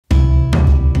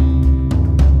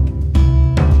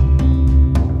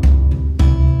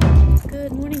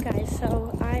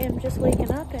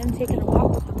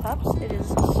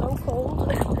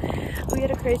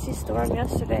crazy storm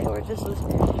yesterday where it just was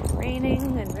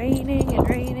raining and raining and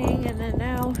raining, and then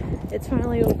now it's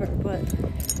finally over, but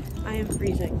I am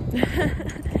freezing.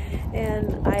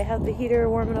 And I have the heater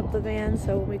warming up the van,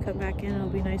 so when we come back in it'll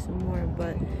be nice and warm,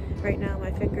 but right now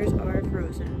my fingers are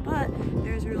frozen. But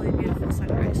there's a really beautiful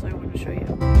sunrise, so I want to show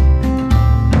you.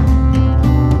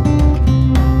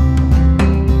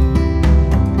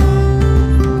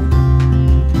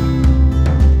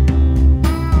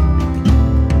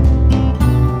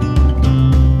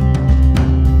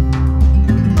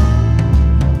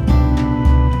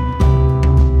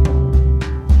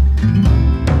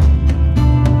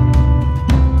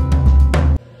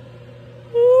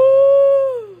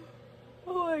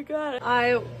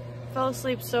 I fell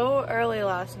asleep so early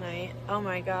last night. Oh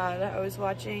my god, I was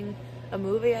watching a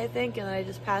movie, I think, and I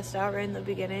just passed out right in the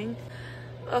beginning.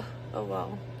 Oh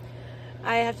well.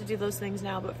 I have to do those things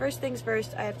now, but first things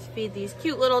first, I have to feed these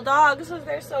cute little dogs because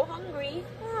they're so hungry.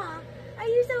 Aw, are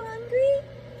you so hungry?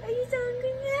 Are you so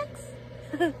hungry, Max?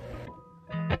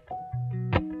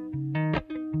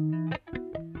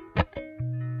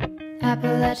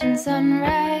 Appalachian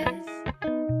sunrise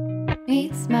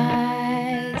meets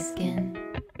my skin.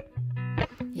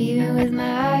 Even with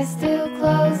my eyes still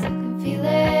closed, I can feel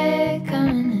it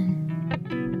coming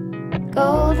in.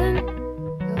 Golden,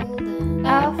 golden,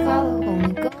 I'll follow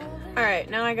only golden. Alright,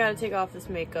 now I gotta take off this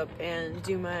makeup and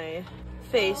do my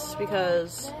face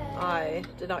because I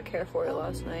did not care for it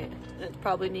last night. And it's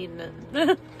probably needing it.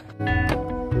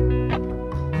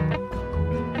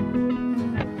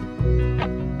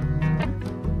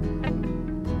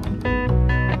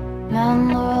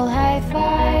 Mountain laurel high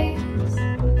fives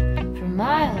for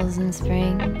miles in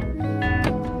spring.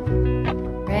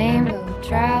 Rainbow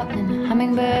trout and a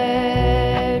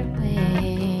hummingbird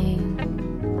wing.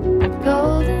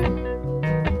 Golden,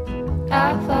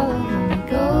 I'll follow only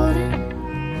golden.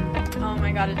 Oh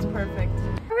my god, it's perfect.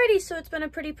 Alrighty, so it's been a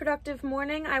pretty productive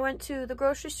morning. I went to the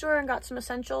grocery store and got some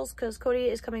essentials because Cody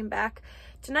is coming back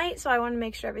tonight, so I wanted to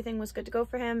make sure everything was good to go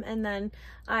for him. And then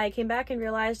I came back and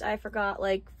realized I forgot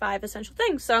like 5 essential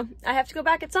things, so I have to go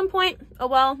back at some point. Oh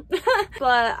well.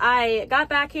 But I got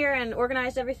back here and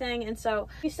organized everything, and so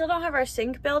we still don't have our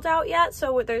sink built out yet,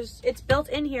 so it's built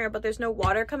in here, but there's no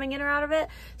water coming in or out of it,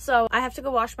 so I have to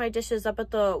go wash my dishes up at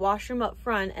the washroom up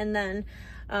front, and then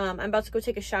I'm about to go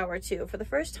take a shower too for the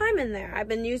first time in there. I've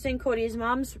been using Cody's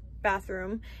mom's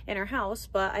bathroom in her house,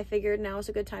 but I figured now is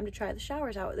a good time to try the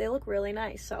showers out. They look really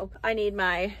nice. So I need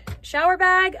my shower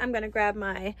bag. I'm gonna grab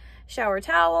my shower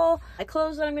towel, my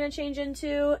clothes that I'm gonna change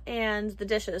into, and the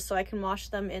dishes so I can wash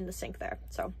them in the sink there.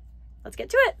 So let's get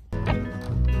to it.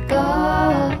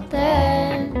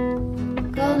 Golden,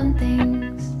 golden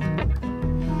things.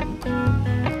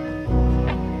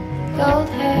 Gold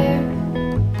hair,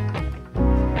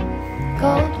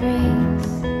 gold rings,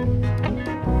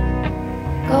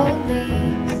 gold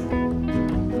leaves,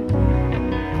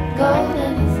 gold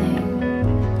anything,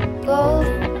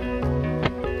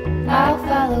 golden, I'll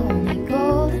follow only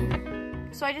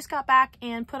golden. So I just got back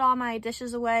and put all my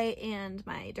dishes away and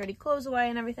my dirty clothes away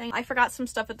and everything. I forgot some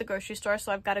stuff at the grocery store,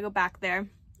 so I've got to go back there.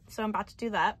 So I'm about to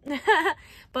do that.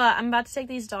 But I'm about to take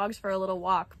these dogs for a little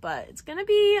walk, but it's gonna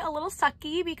be a little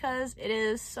sucky because it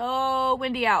is so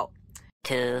windy out.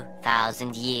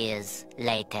 2,000 years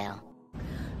later.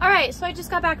 Alright, so I just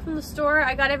got back from the store.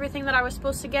 I got everything that I was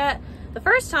supposed to get the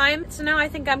first time, so now I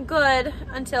think I'm good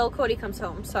until Cody comes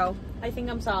home. So I think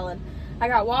I'm solid. I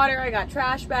got water, I got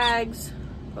trash bags.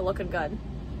 We're looking good.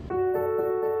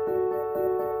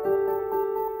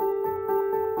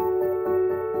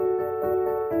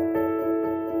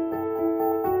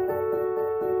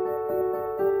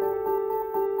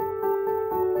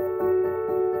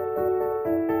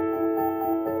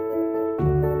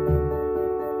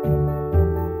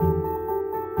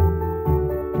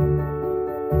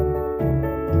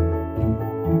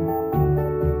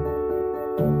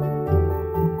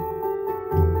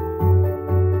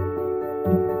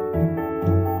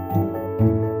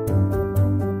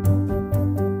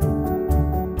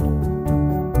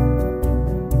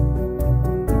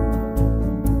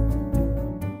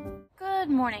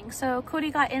 So Cody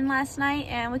got in last night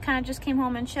and we kind of just came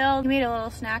home and chilled. He made a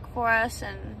little snack for us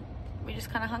and we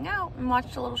just kind of hung out and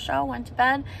watched a little show, went to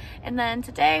bed. And then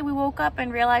today we woke up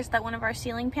and realized that one of our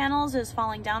ceiling panels is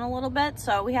falling down a little bit,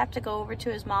 so we have to go over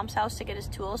to his mom's house to get his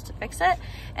tools to fix it.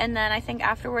 And then I think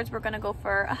afterwards we're gonna go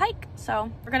for a hike. So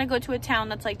we're gonna go to a town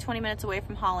that's like 20 minutes away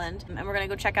from Holland, and we're gonna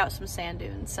go check out some sand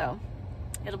dunes. So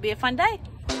it'll be a fun day.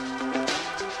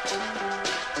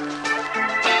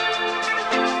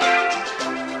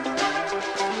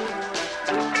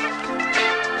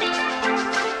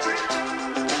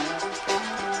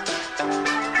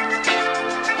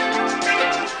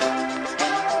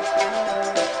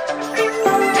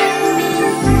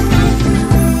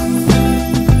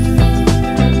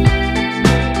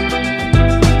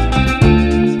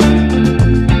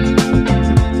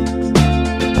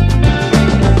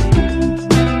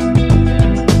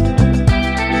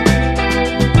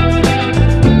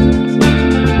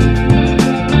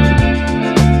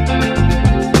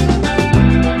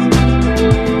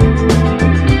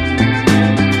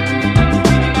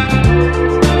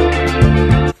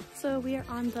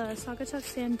 on the Saugatuck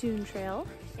Sand Dune Trail,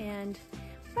 and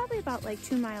probably about like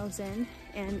 2 miles in,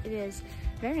 and it is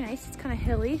very nice. It's kind of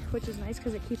hilly, which is nice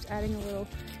because it keeps adding a little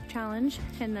challenge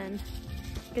and then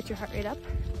gets your heart rate up.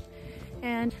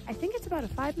 And I think it's about a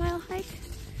 5-mile hike.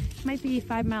 Might be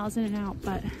 5 miles in and out,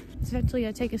 but it's eventually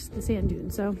gonna take us to the sand dune,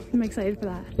 so I'm excited for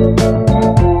that.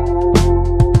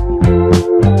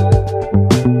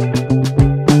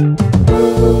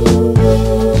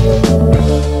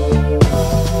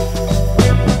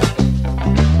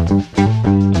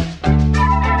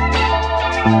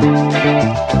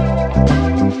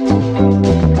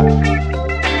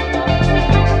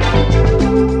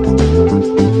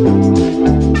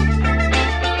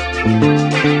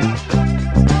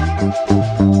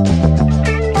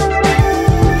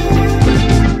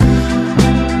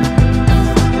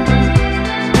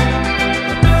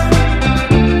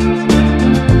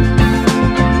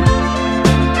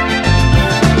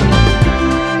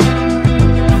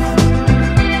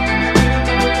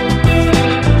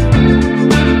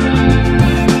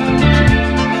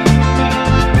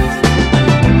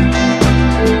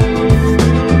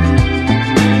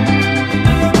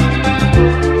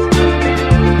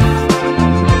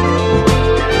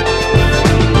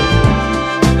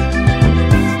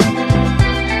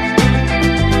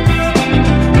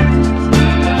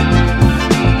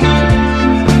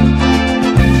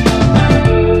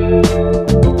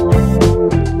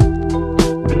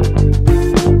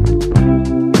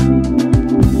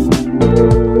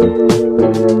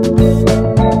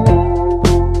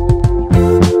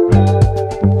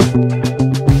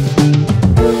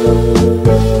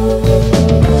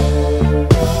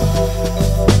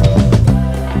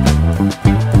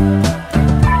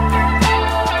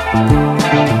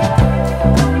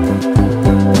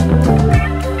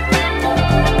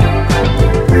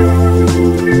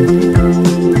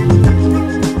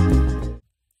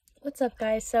 What's up,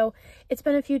 guys? So it's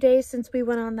been a few days since we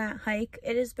went on that hike.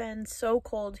 It has been so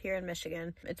cold here in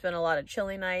Michigan. It's been a lot of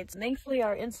chilly nights. Thankfully,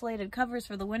 our insulated covers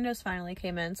for the windows finally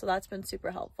came in, so that's been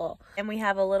super helpful. And we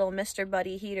have a little Mr.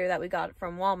 Buddy heater that we got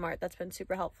from Walmart that's been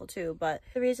super helpful too. But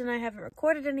the reason I haven't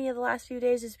recorded any of the last few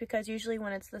days is because usually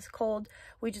when it's this cold,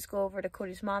 we just go over to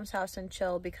Cody's mom's house and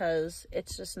chill because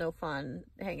it's just no fun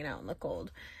hanging out in the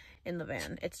cold in the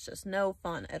van. It's just no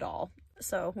fun at all.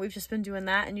 So we've just been doing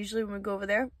that, and usually when we go over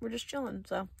there, we're just chilling.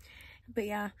 So, but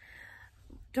yeah,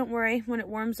 don't worry, when it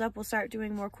warms up, we'll start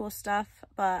doing more cool stuff.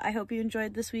 But I hope you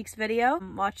enjoyed this week's video,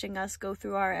 watching us go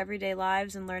through our everyday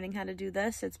lives and learning how to do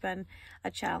this. It's been a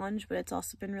challenge, but it's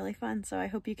also been really fun. So I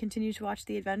hope you continue to watch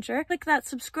the adventure. Click that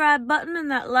subscribe button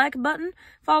and that like button.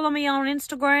 Follow me on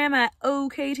Instagram at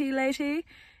Ohkatylady,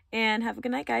 and have a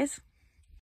good night, guys.